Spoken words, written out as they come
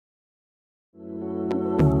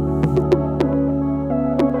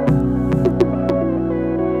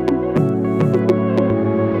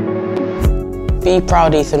Be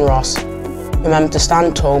proud, Ethan Ross. Remember to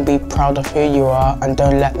stand tall and be proud of who you are, and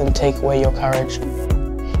don't let them take away your courage.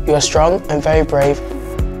 You are strong and very brave.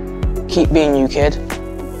 Keep being you, kid.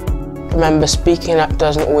 Remember, speaking up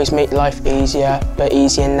doesn't always make life easier, but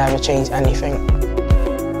easier never changes anything.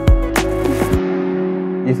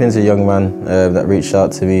 Ethan's a young man that reached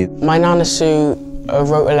out to me. My Nana Sue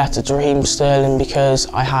wrote a letter to Raheem Sterling because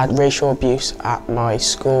I had racial abuse at my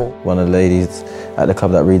school. One of the ladies at the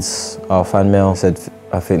club that reads our fan mail said,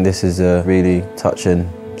 I think this is a really touching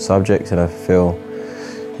subject and I feel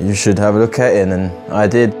you should have a look at it, and I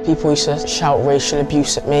did. People used to shout racial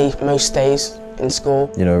abuse at me most days in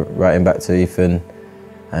school. You know, writing back to Ethan,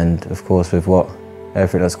 and of course with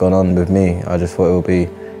everything that's gone on with me, I just thought it would be,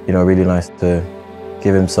 you know, really nice to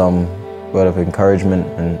give him some word of encouragement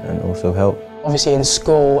and also help. Obviously in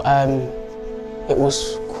school, it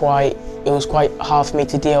was quite hard for me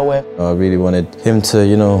to deal with. I really wanted him to,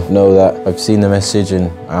 you know that I've seen the message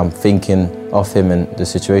and I'm thinking of him and the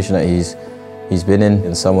situation that he's been in,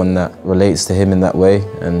 and someone that relates to him in that way,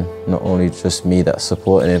 and not only just me that's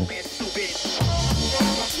supporting him.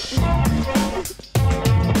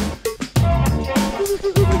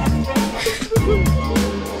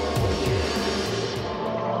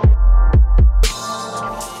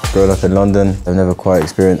 Growing up in London, I've never quite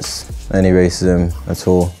experienced any racism at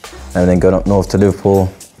all. And then going up north to Liverpool,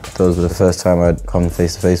 that was the first time I'd come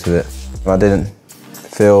face to face with it. I didn't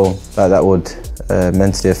feel like that would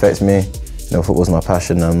mentally affect me. You know, football's my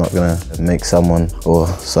passion, and I'm not going to make someone or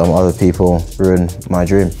some other people ruin my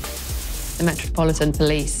dream. The Metropolitan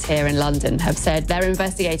Police here in London have said they're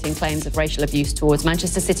investigating claims of racial abuse towards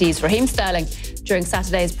Manchester City's Raheem Sterling during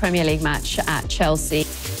Saturday's Premier League match at Chelsea.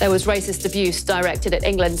 There was racist abuse directed at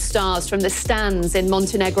England's stars from the stands in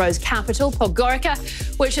Montenegro's capital, Podgorica,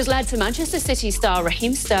 which has led to Manchester City star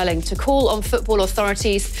Raheem Sterling to call on football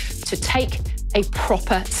authorities to take a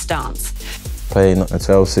proper stance. Playing at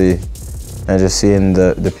Chelsea and just seeing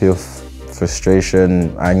the pure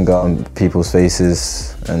frustration, anger on people's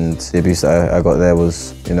faces, and the abuse that I got there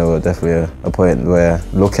was, you know, definitely a point where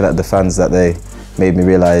looking at the fans that they made me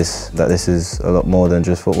realise that this is a lot more than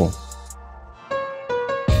just football.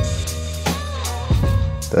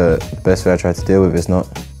 The best way I try to deal with it is not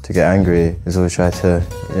to get angry, is always try to,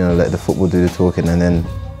 you know, let the football do the talking and then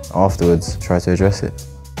afterwards try to address it.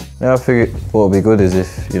 Yeah, I figured what would be good is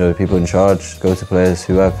if, you know, the people in charge go to players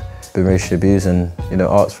who have been racially abused and, you know,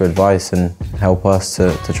 ask for advice and help us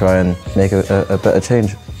to try and make a better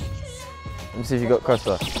change. Let me see if you got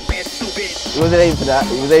crossbar. He wasn't aiming for that,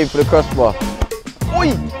 he was aiming for the crossbar.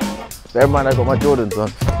 Oi! Bear in mind I got my Jordans on.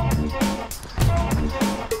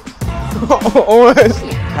 Almost.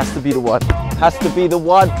 Has to be the one. Has to be the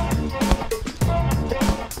one.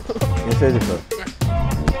 You said it first.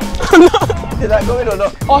 Did that go in or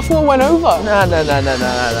not? Oh, I thought it went over.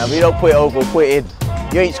 Nah. We don't put it over, put it in.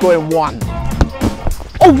 You ain't scoring one.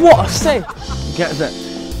 Oh, what a save. Get that.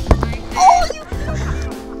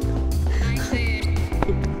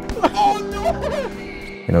 Oh, no.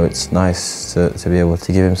 You know, it's nice to be able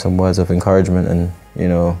to give him some words of encouragement, and, you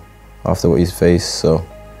know, after what he's faced, so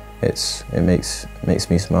it makes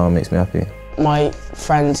me smile, makes me happy. My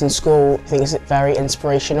friends in school think it's a very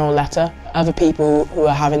inspirational letter. Other people who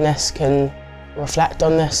are having this can reflect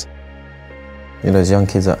on this. You know, there's young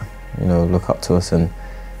kids that, you know, look up to us, and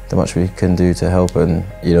the much we can do to help and,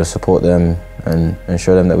 you know, support them and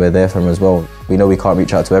show them that we're there for them as well. We know we can't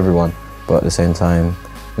reach out to everyone, but at the same time,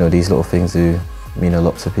 you know, these little things do mean a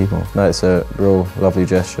lot to people. No, it's a real lovely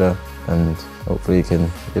gesture, and hopefully you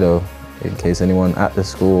can, you know, in case anyone at the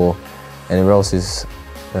school or anywhere else is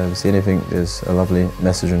see anything, there's a lovely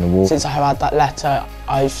message on the wall. Since I have had that letter,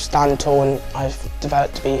 I've stand tall and I've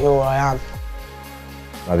developed to be who I am.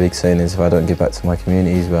 My big saying is, if I don't give back to my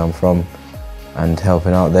communities where I'm from and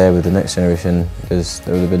helping out there with the next generation, there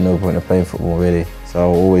would have been no point of playing football really. So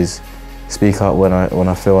I'll always speak up when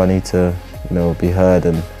I feel I need to, you know, be heard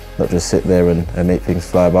and not just sit there and make things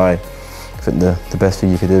fly by. I think the best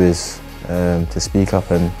thing you could do is to speak up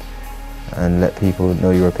and let people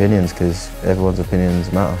know your opinions, because everyone's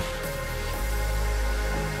opinions matter.